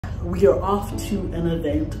we are off to an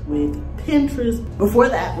event with Pinterest. Before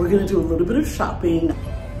that, we're gonna do a little bit of shopping.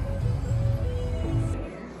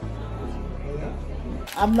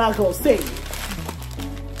 I'm not gonna say it.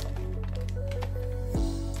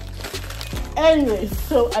 Anyway,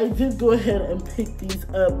 so I did go ahead and pick these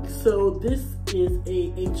up. So this is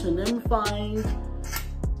a H&M find.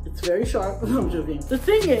 It's very sharp. I'm joking. The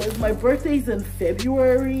thing is, my birthday's in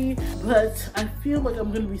February, but I feel like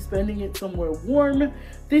I'm gonna be spending it somewhere warm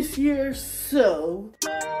this year, so.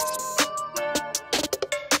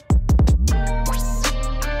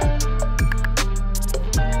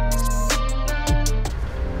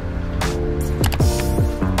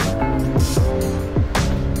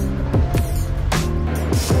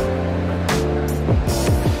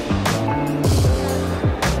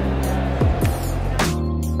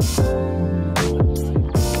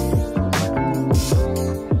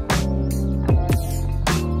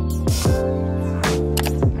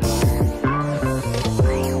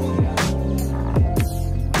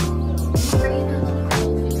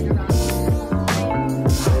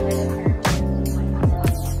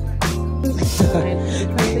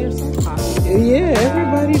 Yeah,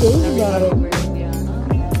 everybody knows about them.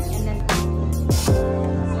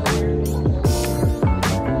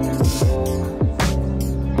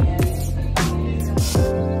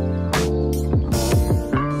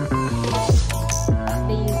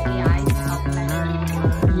 They use AI to help better.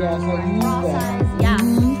 Yes, I use that. Yeah.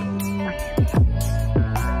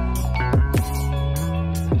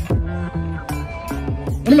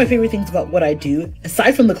 One of my favorite things about what I do,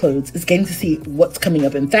 aside from the clothes, is getting to see what's coming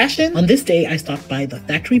up in fashion. On this day, I stopped by the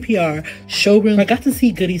Factory PR showroom. I got to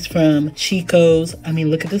see goodies from Chico's. I mean,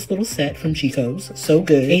 look at this little set from Chico's. So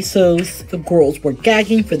good. Asos. The girls were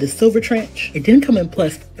gagging for this silver trench. It didn't come in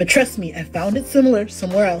plus, but trust me, I found it similar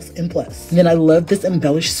somewhere else in plus. And then I love this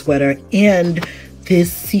embellished sweater and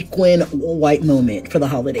this sequin white moment for the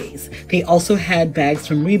holidays. They also had bags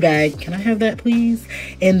from Rebag. Can I have that, please?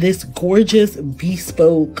 And this gorgeous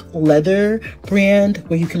bespoke leather brand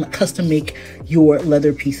where you can custom make your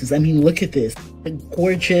leather pieces. I mean, look at this.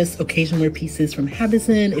 Gorgeous occasion wear pieces from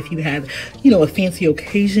Habison. If you have, you know, a fancy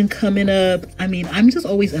occasion coming up. I mean, I'm just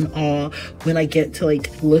always in awe when I get to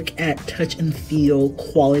like look at, touch and feel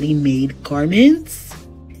quality made garments.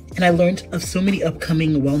 And I learned of so many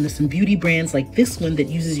upcoming wellness and beauty brands like this one that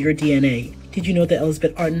uses your DNA. Did you know that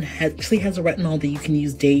Elizabeth Arden actually has a retinol that you can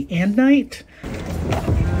use day and night?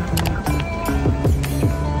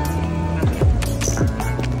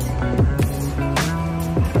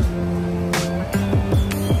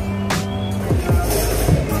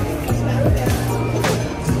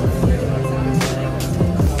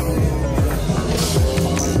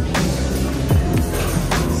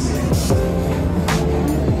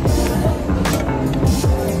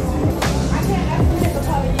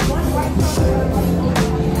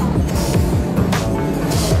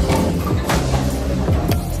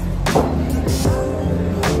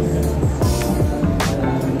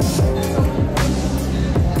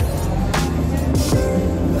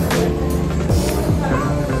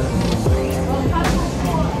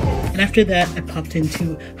 After that, I popped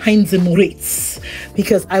into Heinz & Moritz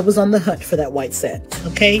because I was on the hunt for that white set,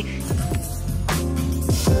 okay?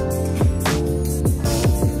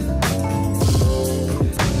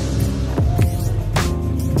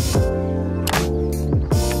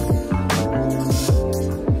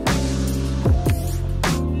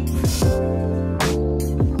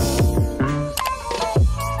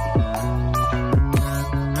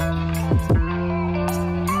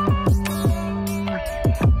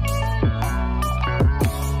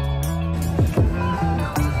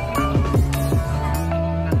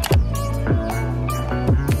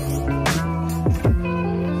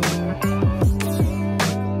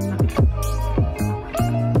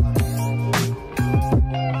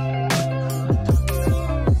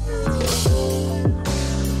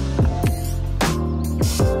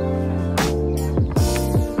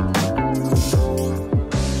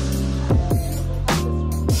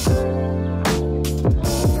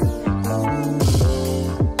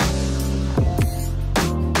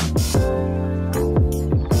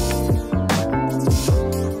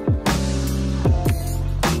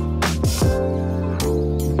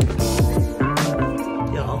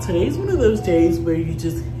 Today's one of those days where you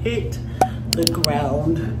just hit the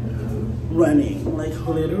ground running. Like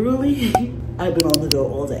literally, I've been on the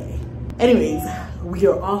go all day. Anyways, we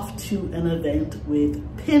are off to an event with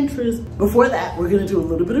Pinterest. Before that, we're gonna do a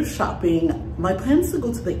little bit of shopping. My plan is to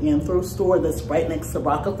go to the Anthro store that's right next to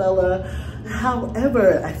Rocafella.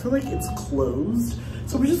 However, I feel like it's closed.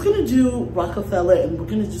 So we're just gonna do Rocafella and we're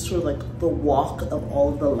gonna just sort of like the walk of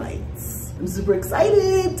all the lights. I'm super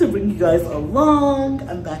excited to bring you guys along.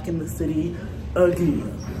 I'm back in the city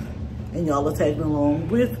again, and y'all are tagging along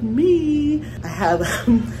with me. I have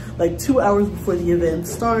like 2 hours before the event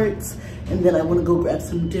starts, and then I want to go grab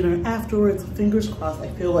some dinner afterwards. Fingers crossed. I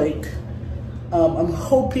feel like I'm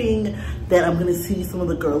hoping that I'm gonna see some of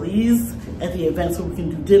the girlies at the event so we can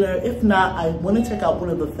do dinner. If not, I want to check out one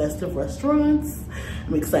of the festive restaurants.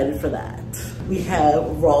 I'm excited for that. We have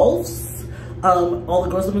Rolf's. All the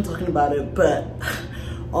girls have been talking about it, but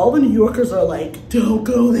all the New Yorkers are like, don't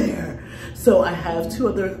go there. So I have 2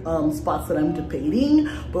 other spots that I'm debating,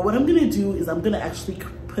 but what I'm gonna do is I'm gonna actually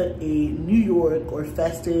put a New York or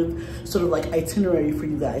festive sort of like itinerary for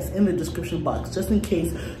you guys in the description box, just in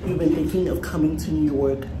case you've been thinking of coming to New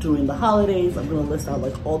York during the holidays. I'm gonna list out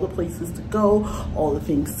like all the places to go, all the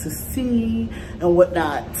things to see and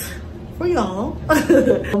whatnot for y'all.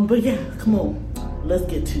 But yeah, come on, let's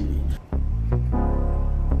get to it.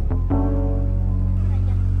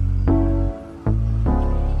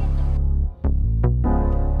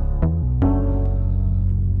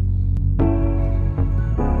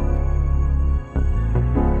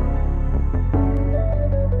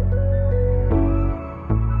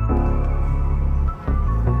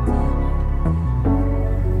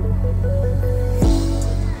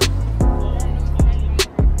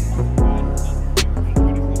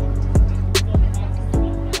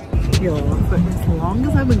 Y'all, for as long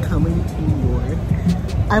as I've been coming to New York,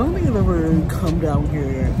 I don't think I've ever come down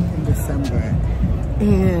here in December.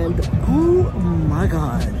 And oh my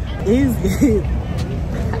God, is it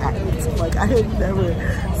packed? Like, I have never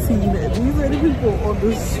seen these many people on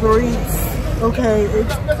the streets. Okay,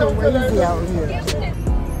 it's crazy out here.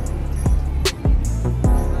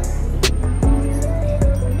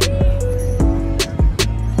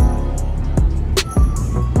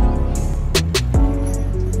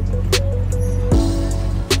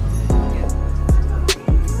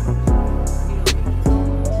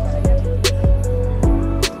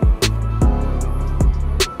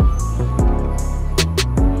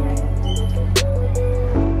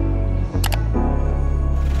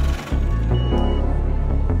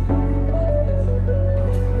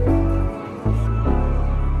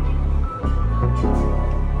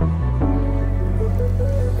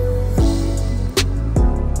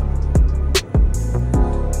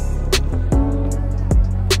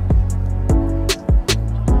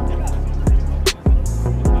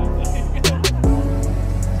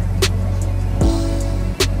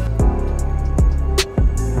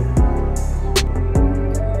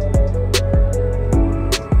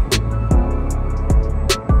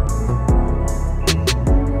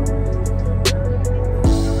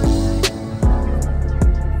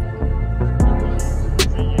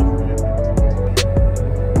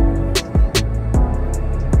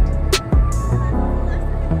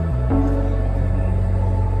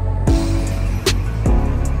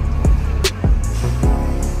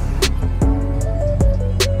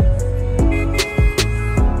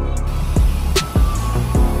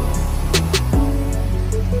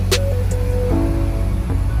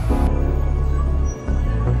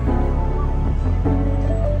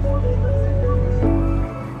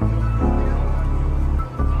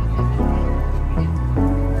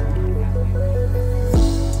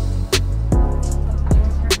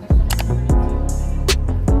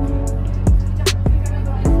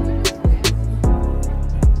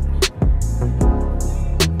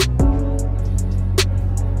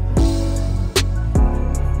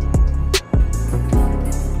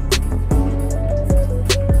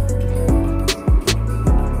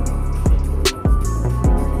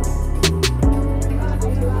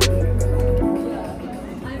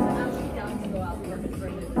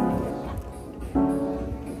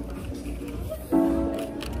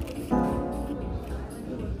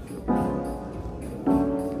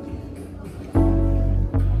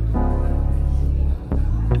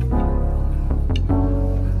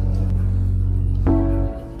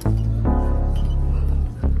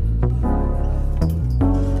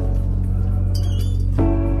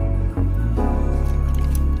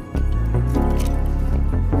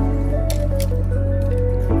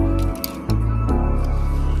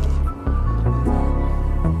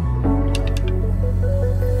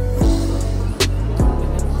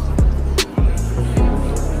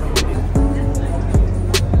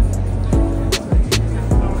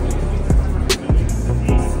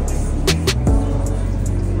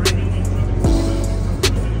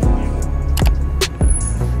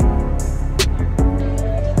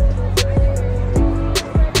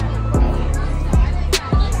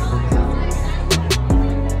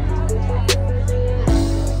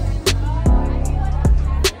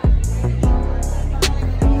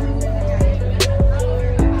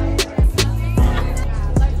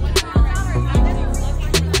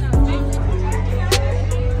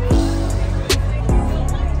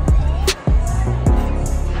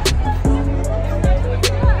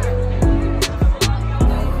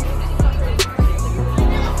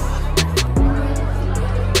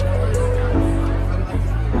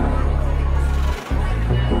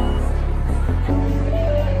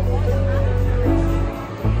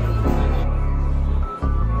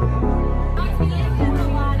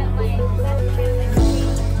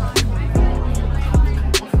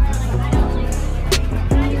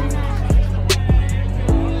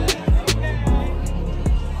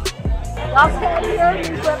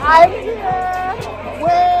 I'm here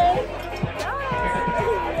with,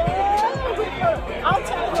 I'll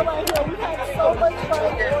tell you right here, we had so much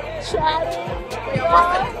fun chatting. We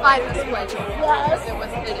almost couldn't find this place. Yes. It was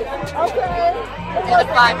hidden. Okay. In the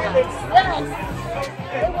 5 minutes. Yes.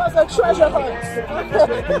 It was a treasure hunt.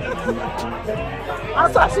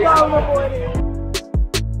 I'll talk to y'all in the morning.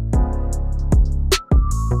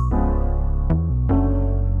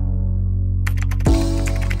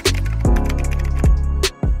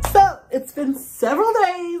 It's been several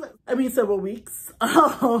days, several weeks.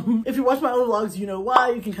 If you watch my other vlogs, you know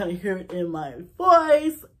why. You can kind of hear it in my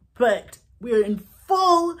voice, but we are in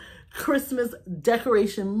full Christmas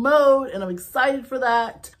decoration mode and I'm excited for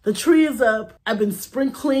that. The tree is up. I've been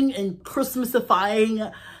sprinkling and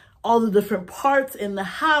Christmasifying all the different parts in the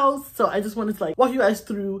house. So I just wanted to like walk you guys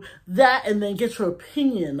through that and then get your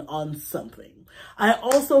opinion on something. I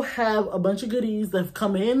also have a bunch of goodies that have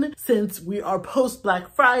come in since we are post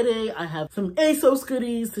Black Friday. I have some Asos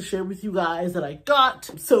goodies to share with you guys that I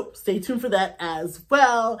got. So stay tuned for that as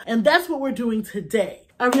well. And that's what we're doing today.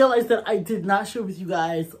 I realized that I did not share with you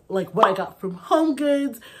guys like what I got from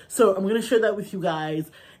Homegoods. So I'm going to share that with you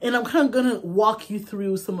guys. And I'm kind of going to walk you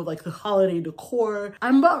through some of like the holiday decor.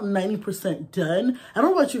 I'm about 90% done. I don't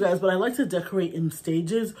know about you guys, but I like to decorate in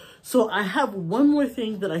stages. So I have one more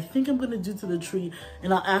thing that I think I'm going to do to the tree.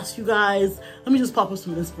 And I'll ask you guys, let me just pop up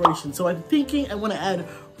some inspiration. So I'm thinking I want to add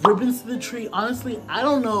ribbons to the tree. Honestly, I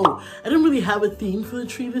don't know. I didn't really have a theme for the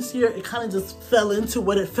tree this year. It kind of just fell into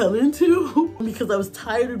what it fell into because I was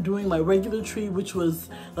tired of doing my regular tree, which was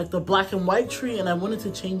like the black and white tree, and I wanted to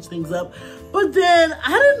change things up. But then I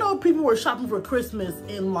didn't know people were shopping for Christmas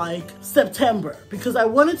in like September because I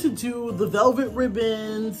wanted to do the velvet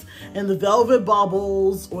ribbons and the velvet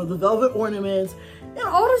baubles or the velvet ornaments, and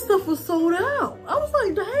all this stuff was sold out. I was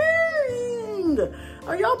like, dang,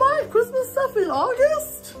 are y'all buying Christmas stuff in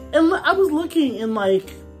August? And I was looking in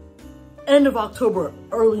like end of October,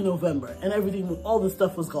 early November, and everything, all the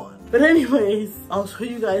stuff was gone. But anyways, I'll show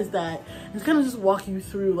you guys that. It's kind of just walk you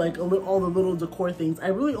through like all the little decor things. I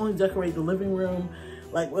really only decorate the living room,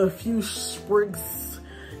 like with a few sprigs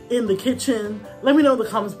in the kitchen. Let me know in the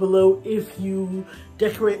comments below if you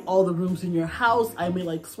decorate all the rooms in your house. I may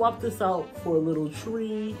like swap this out for a little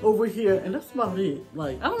tree over here, and that's about it.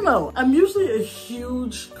 Like, I don't know. I'm usually a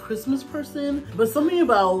huge Christmas person, but something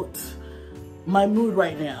about my mood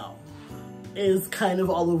right now is kind of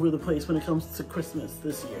all over the place when it comes to Christmas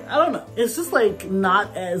this year. I don't know. It's just like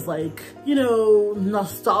not as like, you know,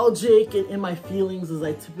 nostalgic and in my feelings as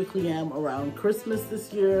I typically am around Christmas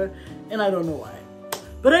this year, and I don't know why.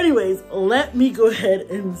 But anyways, let me go ahead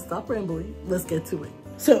and stop rambling. Let's get to it.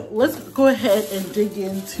 So let's go ahead and dig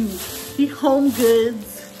into the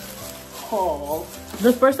Homegoods haul.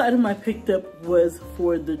 The first item I picked up was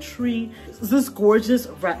for the tree. It's this gorgeous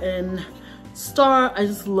rattan star. I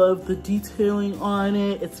just love the detailing on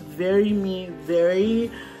it. It's very me,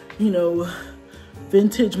 very, you know,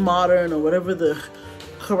 vintage, modern, or whatever the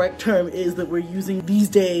correct term is that we're using these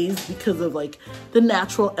days because of like the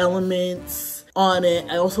natural elements on it.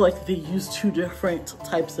 I also like that they use 2 different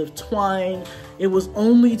types of twine. It was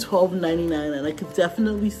only $12.99, and I could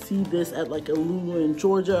definitely see this at like a Lulu in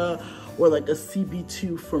Georgia or like a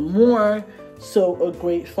CB2 for more. So a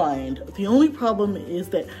great find. The only problem is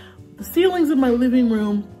that the ceilings in my living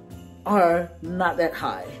room are not that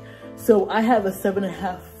high. So I have a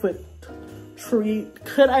 7.5-foot tree.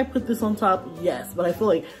 Could I put this on top? Yes, but I feel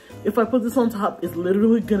like if I put this on top, it's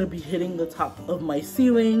literally gonna be hitting the top of my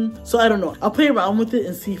ceiling. So I don't know. I'll play around with it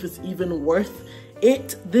and see if it's even worth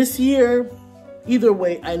it this year. Either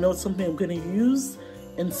way, I know it's something I'm gonna use,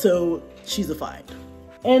 and so she's a find.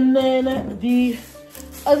 And then the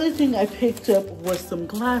other thing I picked up was some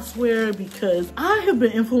glassware because I have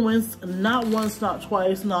been influenced not once, not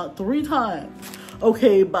twice, not 3 times,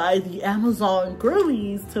 okay, by the Amazon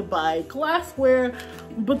girlies to buy glassware,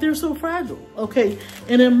 but they're so fragile, okay?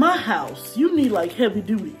 And in my house, you need like heavy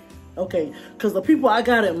duty, okay? Because the people I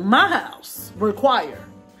got in my house require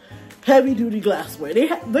heavy duty glassware.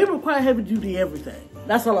 They require heavy duty everything.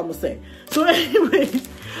 That's all I'm gonna say. So anyways,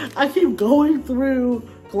 I keep going through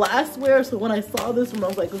glassware. So when I saw this one, I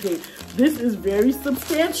was like, okay, this is very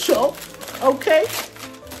substantial, okay?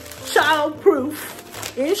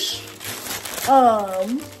 Child-proof-ish.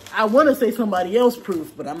 I want to say somebody else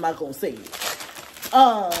proof, but I'm not gonna say it.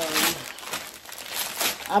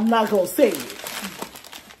 I'm not gonna say it.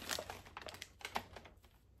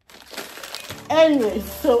 Anyway,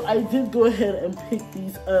 so I did go ahead and pick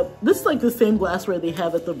these up. This is like the same glassware they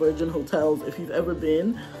have at the Virgin hotels. If you've ever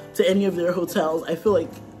been to any of their hotels, I feel like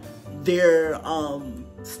their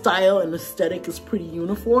style and aesthetic is pretty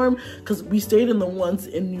uniform, because we stayed in the ones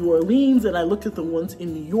in New Orleans and I looked at the ones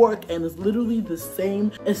in New York and it's literally the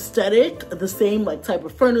same aesthetic, the same like type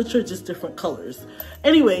of furniture, just different colors.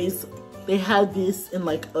 Anyways, they had this in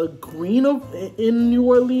like a green in New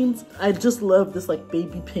Orleans. I just love this like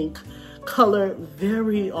baby pink color,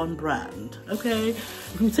 very on brand. Okay,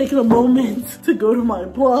 if you've taken a moment to go to my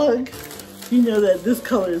blog, you know that this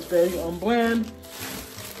color is very on brand.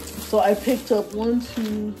 So I picked up 1,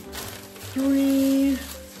 2, 3, I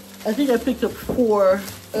think I picked up 4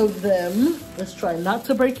 of them. Let's try not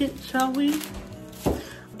to break it, shall we?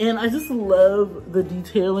 And I just love the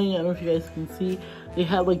detailing. I don't know if you guys can see. They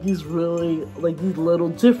have like these really, like these little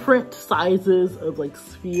different sizes of like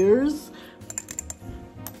spheres.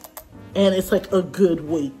 And it's like a good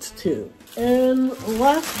weight too. And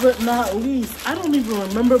last but not least, I don't even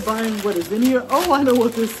remember buying what is in here. Oh, I know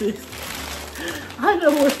what this is. I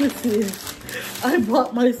know what this is. I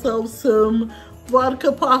bought myself some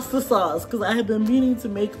vodka pasta sauce because I have been meaning to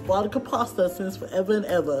make vodka pasta since forever and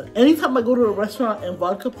ever. Anytime I go to a restaurant and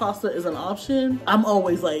vodka pasta is an option, I'm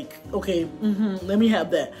always like, okay, let me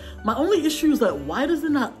have that. My only issue is that why does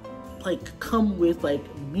it not like come with like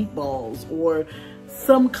meatballs or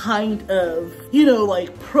some kind of, you know,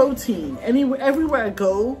 like protein? Everywhere I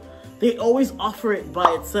go, they always offer it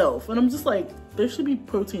by itself. And I'm just like, there should be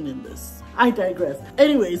protein in this. I digress.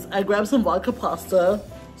 Anyways, I grabbed some vodka pasta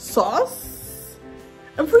sauce.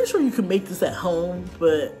 I'm pretty sure you can make this at home,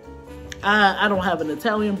 but I don't have an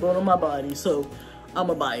Italian bone in my body, so I'm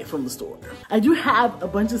gonna buy it from the store. I do have a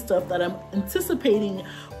bunch of stuff that I'm anticipating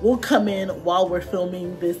will come in while we're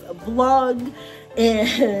filming this vlog,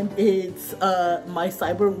 and it's my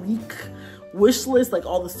Cyber Week wish list, like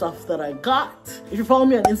all the stuff that I got. If you're following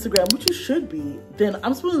me on Instagram, which you should be, then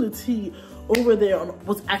I'm spilling the tea over there on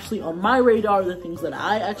what's actually on my radar, the things that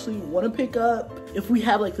I actually want to pick up. If we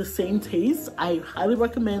have like the same taste, I highly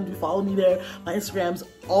recommend you follow me there. My Instagram's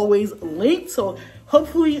always linked, so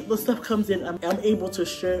hopefully the stuff comes in. I'm able to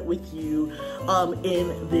share it with you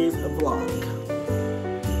in this vlog.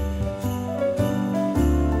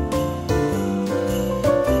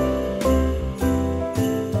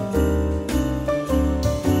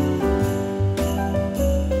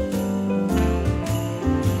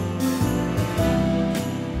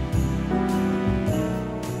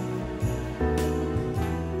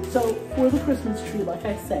 So for the Christmas tree, like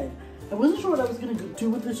I said, I wasn't sure what I was gonna do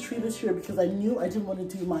with this tree this year because I knew I didn't want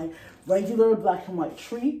to do my regular black and white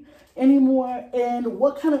tree anymore. And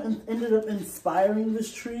what kind of ended up inspiring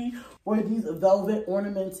this tree were these velvet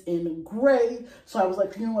ornaments in gray. So I was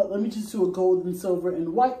like, you know what, let me just do a gold and silver and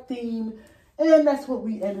white theme. And that's what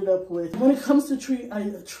we ended up with. When it comes to trees,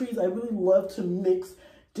 I really love to mix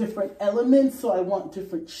different elements. So I want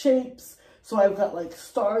different shapes. So I've got like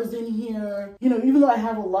stars in here. You know, even though I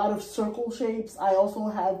have a lot of circle shapes, I also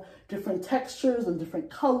have different textures and different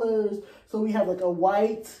colors. So we have like a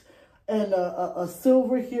white and a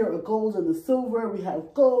silver here, a gold and a silver. We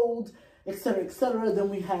have gold, etc., etc. Then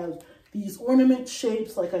we have these ornament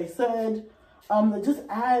shapes, like I said, that just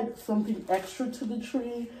add something extra to the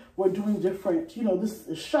tree. We're doing different, you know, this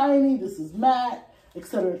is shiny, this is matte,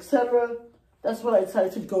 etc., etc. That's what I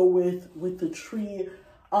decided to go with the tree.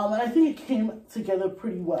 And I think it came together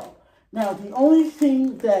pretty well. Now, the only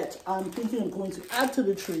thing that I'm thinking I'm going to add to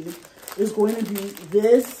the tree is going to be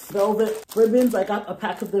this velvet ribbons. I got a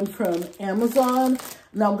pack of them from Amazon.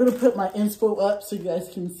 Now I'm going to put my inspo up so you guys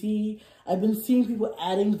can see. I've been seeing people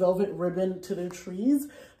adding velvet ribbon to their trees.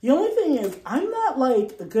 The only thing is I'm not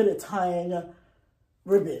like good at tying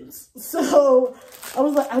ribbons. So I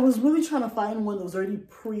was really trying to find one that was already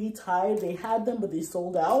pre-tied. They had them, but they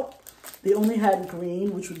sold out. They only had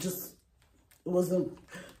green, which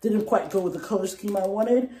didn't quite go with the color scheme I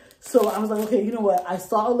wanted. So I was like, okay, you know what? I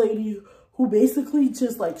saw a lady who basically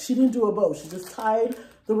just like, she didn't do a bow. She just tied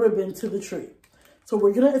the ribbon to the tree. So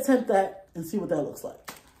we're going to attempt that and see what that looks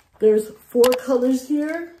like. There's 4 colors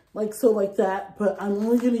here, like so, like that. But I'm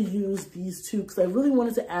only going to use these 2 because I really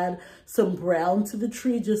wanted to add some brown to the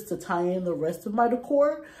tree just to tie in the rest of my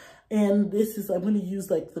decor. And this is, I'm going to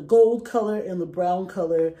use like the gold color and the brown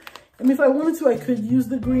color. I mean, if I wanted to, I could use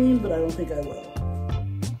the green, but I don't think I will.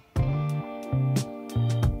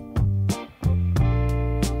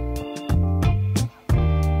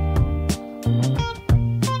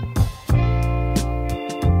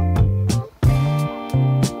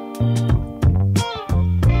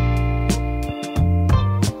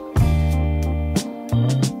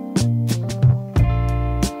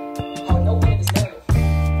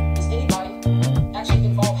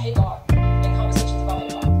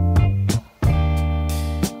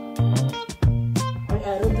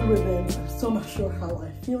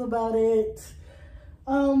 feel about it.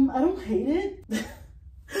 I don't hate it.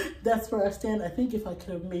 That's where I stand. I think if I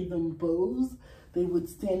could have made them bows, they would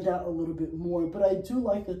stand out a little bit more. But I do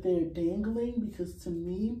like that they're dangling, because to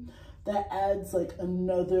me, that adds like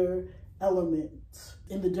another element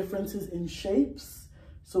in the differences in shapes.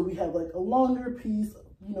 So we have like a longer piece,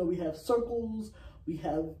 you know, we have circles, we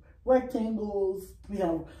have rectangles, we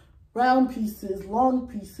have round pieces, long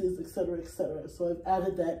pieces, etc., etc. So I've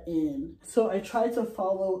added that in. So I tried to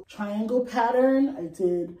follow triangle pattern. I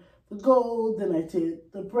did the gold, then I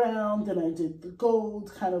did the brown, then I did the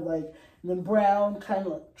gold, kind of like, and then brown, kind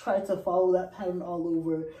of like tried to follow that pattern all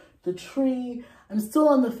over the tree. I'm still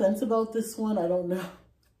on the fence about this one. I don't know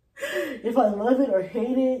if I love it or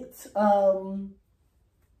hate it.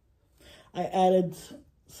 I added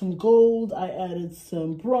some gold, I added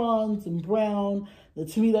some bronze and brown.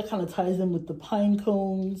 To me, that kind of ties in with the pine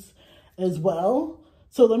cones as well.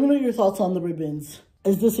 So let me know your thoughts on the ribbons.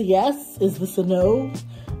 Is this a yes? Is this a no?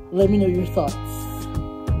 Let me know your thoughts.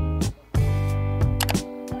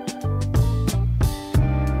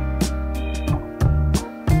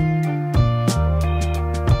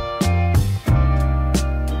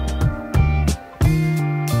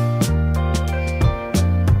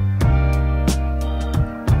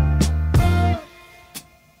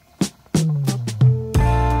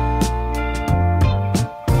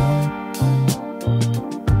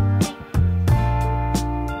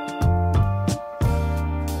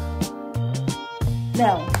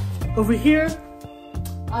 Now, over here,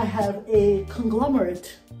 I have a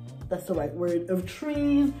conglomerate, that's the right word, of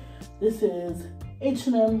trees. This is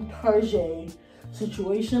H&M Target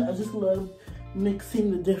situation. I just love mixing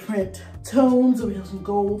the different tones. So we have some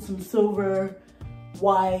gold, some silver,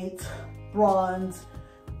 white, bronze,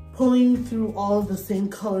 pulling through all of the same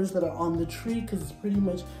colors that are on the tree, because it's pretty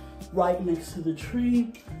much right next to the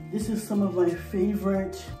tree. This is some of my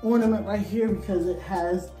favorite ornament right here, because it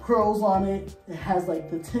has pearls on it. It has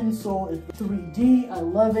like the tinsel, it's 3D, I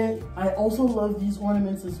love it. I also love these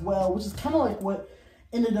ornaments as well, which is kind of like what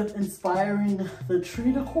ended up inspiring the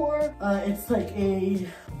tree decor. It's like a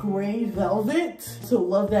gray velvet, so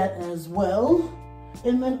love that as well.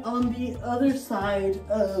 And then on the other side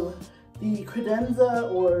of the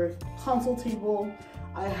credenza or console table,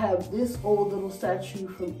 I have this old little statue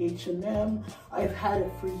from H&M. I've had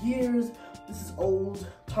it for years. This is old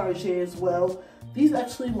Target as well. These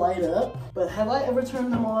actually light up, but have I ever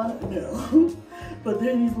turned them on? No. But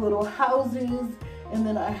they're these little houses, and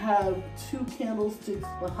then I have 2 candlesticks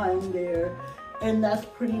behind there, and that's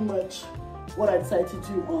pretty much what I decided to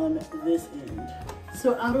do on this end.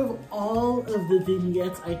 So out of all of the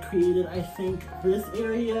vignettes I created, I think this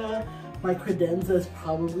area, my credenza, is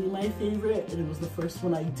probably my favorite, and it was the first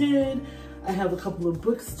one I did. I have a couple of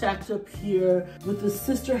books stacked up here with the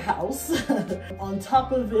sister house. On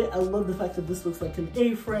top of it, I love the fact that this looks like an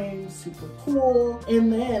A-frame, super cool.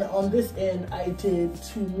 And then on this end, I did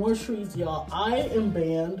 2 more trees, y'all. I am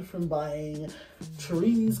banned from buying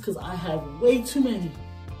trees because I have way too many.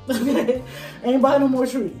 Okay, I ain't buying no more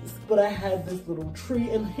trees, but I had this little tree,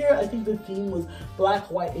 and here I think the theme was black,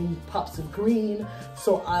 white, and pops of green.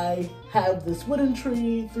 So I have this wooden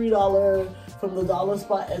tree, $3 from the dollar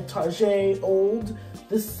spot at Target, old.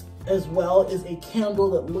 This as well is a candle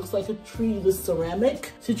that looks like a tree, the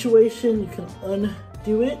ceramic situation. You can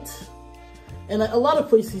undo it, and a lot of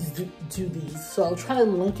places do these, so I'll try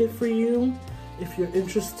and link it for you if you're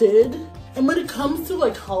interested. And when it comes to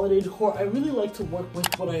like holiday decor, I really like to work with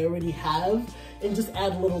what I already have and just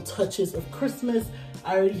add little touches of Christmas.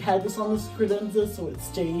 I already had this on this credenza, so it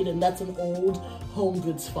stayed, and that's an old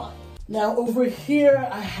Homegoods find. Now over here,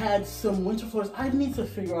 I had some winter flowers. I need to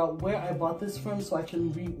figure out where I bought this from so I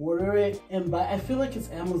can reorder it and buy. I feel like it's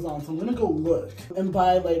Amazon, so I'm gonna go look and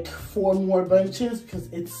buy like 4 more bunches because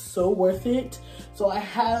it's so worth it. So I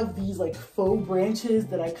have these like faux branches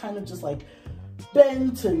that I kind of just like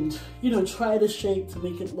bent and, you know, try to shape to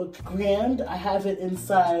make it look grand. I have it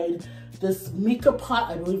inside this mica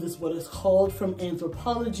pot, I believe is what it's called, from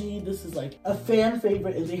Anthropology. This is like a fan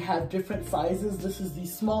favorite, and they have different sizes. This is the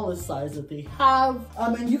smallest size that they have.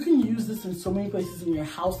 And you can use this in so many places in your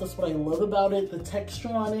house. That's what I love about it. The texture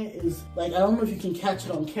on it is like, I don't know if you can catch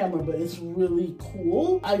it on camera, but it's really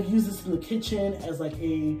cool. I've used this in the kitchen as like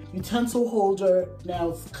a utensil holder. Now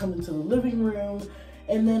it's come into the living room.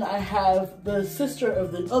 And then I have the sister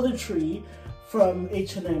of the other tree from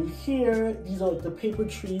H&M here. These are like the paper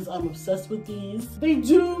trees. I'm obsessed with these. They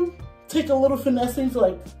do take a little finessing to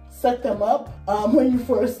like set them up when you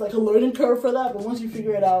first, like a learning curve for that, but once you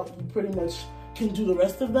figure it out, you pretty much can do the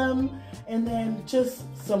rest of them. And then just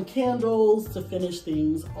some candles to finish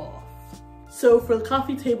things off. So for the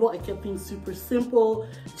coffee table, I kept things super simple.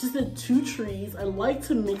 Just did 2 trees. I like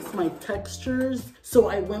to mix my textures. So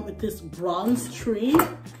I went with this bronze tree,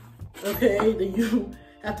 okay, that you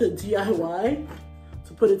have to DIY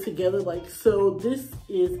to put it together like so. This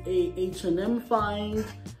is a H&M find.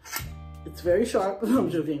 It's very sharp. No,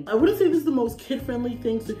 I'm joking. I wouldn't say this is the most kid-friendly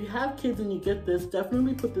thing. So if you have kids and you get this,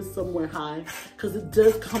 definitely put this somewhere high because it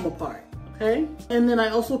does come apart. Okay. And then I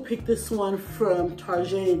also picked this one from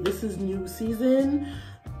Target. This is new season.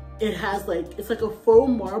 It has like, it's like a faux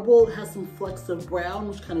marble. It has some flecks of brown,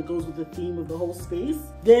 which kind of goes with the theme of the whole space.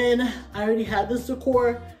 Then I already had this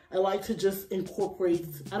decor. I like to just incorporate,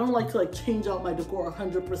 I don't like to like change out my decor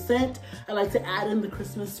 100%. I like to add in the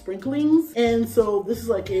Christmas sprinklings. And so this is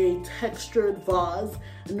like a textured vase,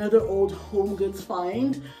 another old Homegoods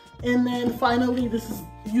find. And then finally, this is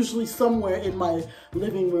usually somewhere in my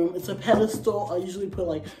living room. It's a pedestal. I usually put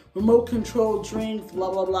like remote control, drinks,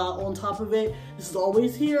 blah, blah, blah on top of it. This is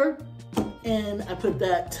always here. And I put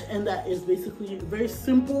that, and that is basically very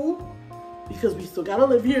simple because we still gotta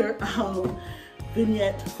live here.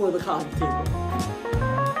 Vignette for the coffee table.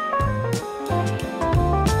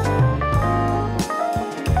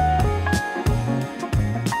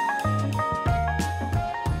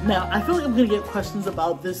 Now, I feel like I'm gonna get questions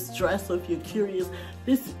about this dress, so if you're curious,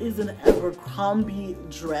 this is an Abercrombie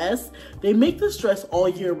dress. They make this dress all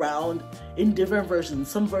year round in different versions.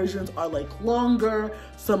 Some versions are like longer,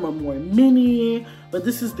 some are more mini, but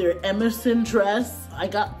this is their Emerson dress. I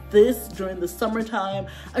got this during the summertime.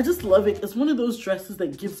 I just love it. It's one of those dresses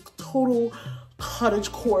that gives total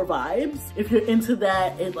cottagecore vibes. If you're into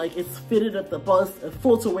that, it's fitted at the bust, it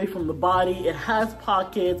floats away from the body, it has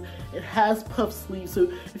pockets, it has puff sleeves.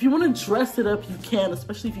 So if you want to dress it up, you can,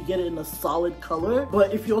 especially if you get it in a solid color.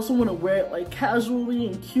 But if you also want to wear it like casually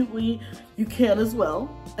and cutely, you can as well.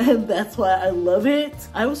 And that's why I love it.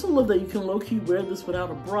 I also love that you can low-key wear this without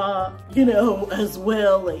a bra, you know, as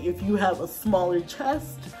well. Like if you have a smaller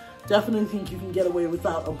chest, definitely think you can get away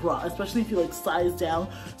without a bra, especially if you like size down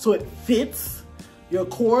so it fits your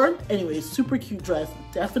core. Anyway, super cute dress,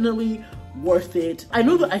 definitely worth it. I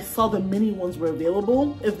know that I saw the mini ones were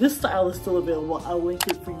available. If this style is still available, I'll link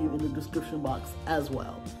it for you in the description box as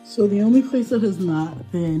well. So the only place that has not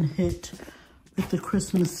been hit with the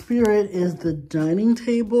Christmas spirit is the dining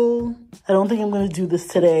table. I don't think I'm gonna do this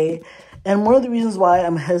today. And one of the reasons why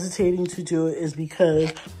I'm hesitating to do it is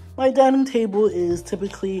because my dining table is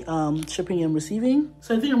typically shipping and receiving.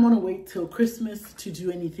 So I think I'm gonna wait till Christmas to do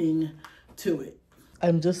anything to it.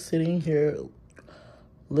 I'm just sitting here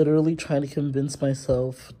literally trying to convince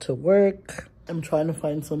myself to work. I'm trying to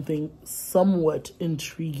find something somewhat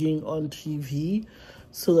intriguing on TV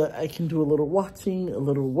so that I can do a little watching, a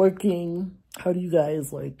little working. How do you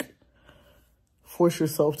guys like force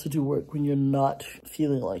yourself to do work when you're not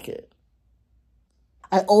feeling like it?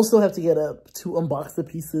 I also have to get up to unbox the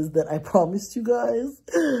pieces that I promised you guys.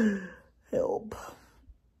 Help.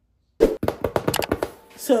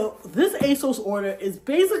 So this Asos order is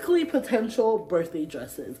basically potential birthday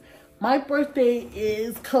dresses. My birthday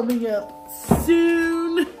is coming up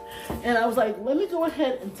soon. And I was like, let me go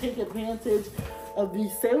ahead and take advantage of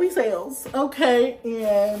these sales, okay?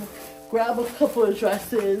 And grab a couple of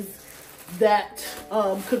dresses that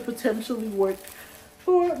could potentially work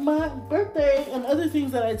for my birthday and other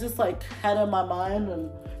things that I just like had on my mind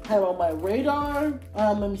and had on my radar.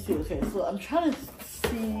 Let me see, okay, so I'm trying to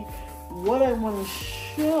see what I want to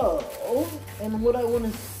show and what I want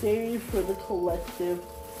to save for the collective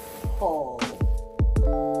haul.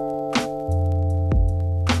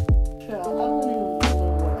 Child, I don't even know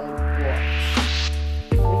what I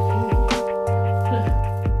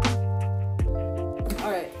bought.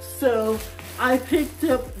 Alright, so I picked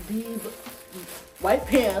up these white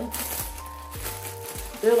pants.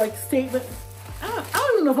 They're like statement, I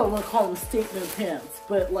don't even know if I want to call them statement pants,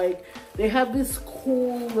 but like they have this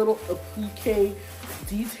cool little applique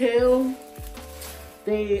detail.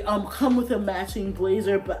 They come with a matching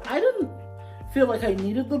blazer, but I didn't feel like I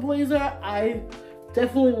needed the blazer. I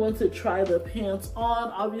definitely want to try the pants on.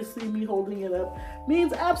 Obviously, me holding it up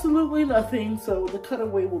means absolutely nothing, so the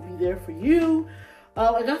cutaway will be there for you.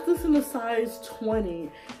 I got this in a size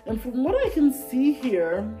 20, and from what I can see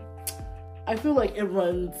here, I feel like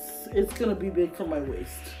it's gonna be big for my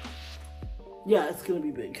waist. Yeah, it's gonna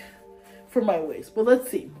be big for my waist, but let's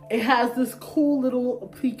see. It has this cool little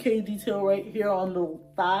applique detail right here on the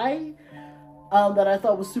thigh that I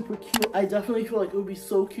thought was super cute. I definitely feel like it would be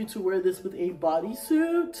so cute to wear this with a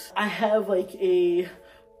bodysuit. I have like a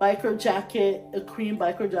biker jacket, a cream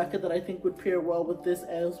biker jacket that I think would pair well with this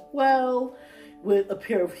as well. with a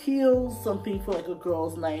pair of heels, something for like a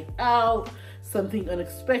girl's night out, something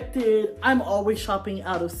unexpected. I'm always shopping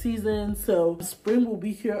out of season, so spring will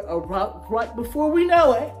be here around right before we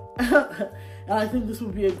know it. And I think this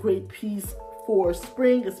would be a great piece for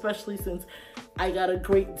spring, especially since I got a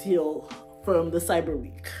great deal from the Cyber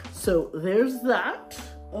Week. So there's that.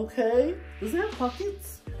 Okay, does it have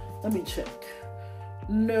pockets? Let me check.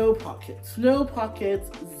 No pockets, no pockets,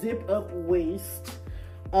 zip up waist,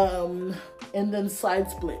 and then side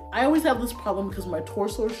split. I always have this problem because my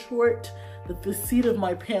torso is short, that the seat of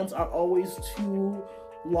my pants are always too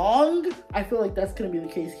long. I feel like that's gonna be the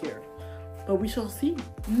case here, but we shall see.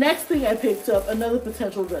 Next thing I picked up, another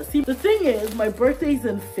potential dress. See, the thing is, my birthday's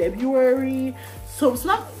in February, so it's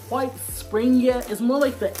not quite spring yet. It's more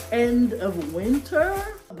like the end of winter,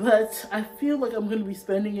 but I feel like I'm gonna be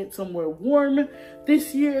spending it somewhere warm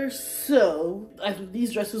this year, so I think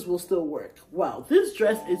these dresses will still work. Wow, this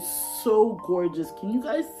dress is so gorgeous. Can you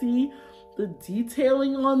guys see the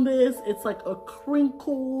detailing on this? It's like a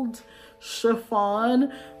crinkled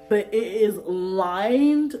chiffon, but it is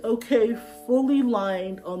lined, okay, fully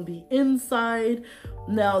lined on the inside.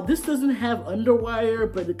 Now, this doesn't have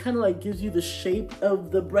underwire, but it kind of like gives you the shape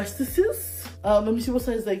of the breastises. Let me see what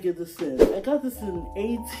size I get this in. I got this in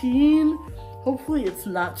 18. Hopefully it's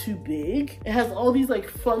not too big. It has all these like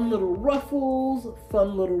fun little ruffles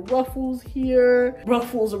here,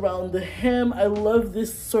 ruffles around the hem. I love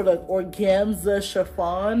this sort of organza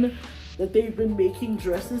chiffon that they've been making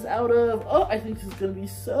dresses out of. Oh, I think this is gonna be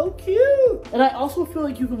so cute. And I also feel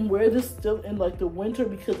like you can wear this still in like the winter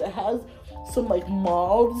because it has some like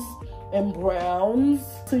mauves and browns.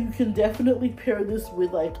 So you can definitely pair this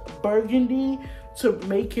with like burgundy to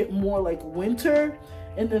make it more like winter.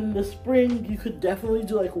 And then in the spring, you could definitely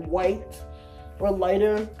do like white or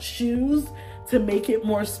lighter shoes to make it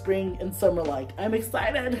more spring and summer-like. I'm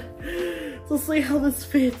excited to see how this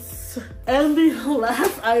fits. And the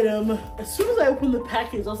last item, as soon as I opened the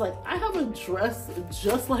package, I was like, I have a dress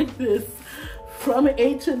just like this from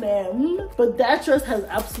H&M, but that dress has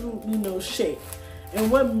absolutely no shape.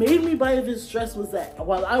 And what made me buy this dress was that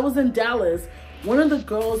while I was in Dallas, one of the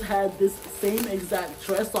girls had this same exact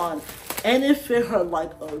dress on, and it fit her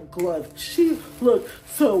like a glove. She looked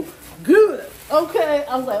so good. Okay,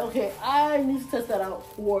 I was like, okay, I need to test that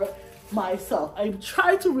out for myself. I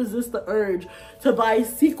tried to resist the urge to buy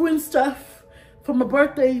sequin stuff for my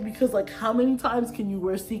birthday because like how many times can you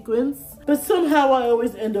wear sequins? But somehow I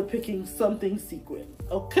always end up picking something sequin,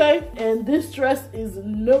 okay? And this dress is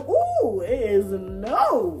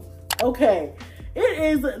okay. It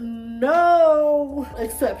is no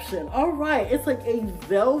exception. All right, it's like a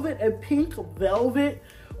velvet, a pink velvet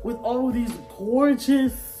with all of these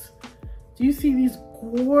gorgeous, do you see these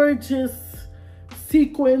gorgeous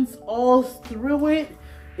sequins all through it?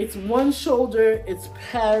 It's one shoulder, it's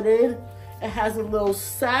padded, it has a little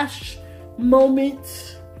sash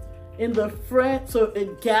moment in the front, so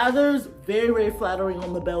it gathers, very, very flattering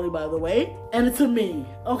on the belly, by the way. And it's a mini,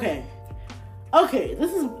 okay. Okay,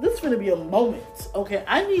 this is gonna be a moment. Okay,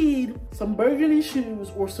 I need some burgundy shoes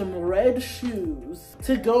or some red shoes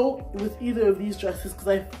to go with either of these dresses because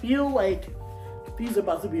I feel like these are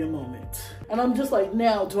about to be a moment. And I'm just like,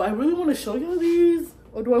 now, do I really want to show you these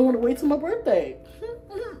or do I want to wait till my birthday?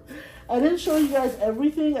 I didn't show you guys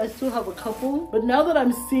everything. I still have a couple, but now that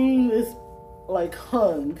I'm seeing this like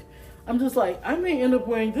hung, I'm just like, I may end up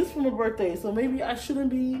wearing this for my birthday, so maybe I shouldn't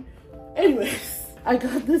be. Anyways. I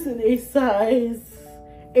got this in a size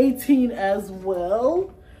 18 as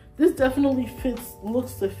well. This definitely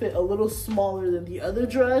looks to fit a little smaller than the other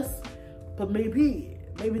dress, but maybe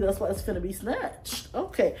that's why it's gonna be snatched.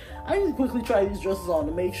 Okay, I need to quickly try these dresses on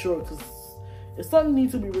to make sure, because if something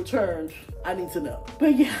needs to be returned, I need to know.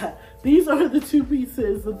 But yeah, these are the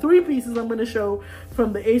the 3 pieces I'm gonna show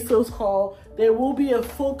from the Asos haul. There will be a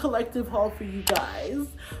full collective haul for you guys,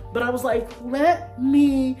 but I was like, let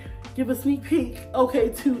me give a sneak peek, okay,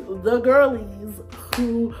 to the girlies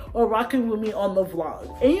who are rocking with me on the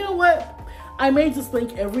vlog. And you know what? I may just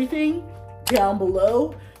link everything down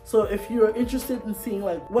below. So if you're interested in seeing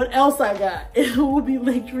like what else I got, it will be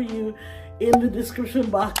linked for you in the description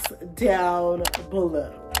box down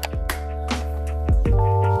below.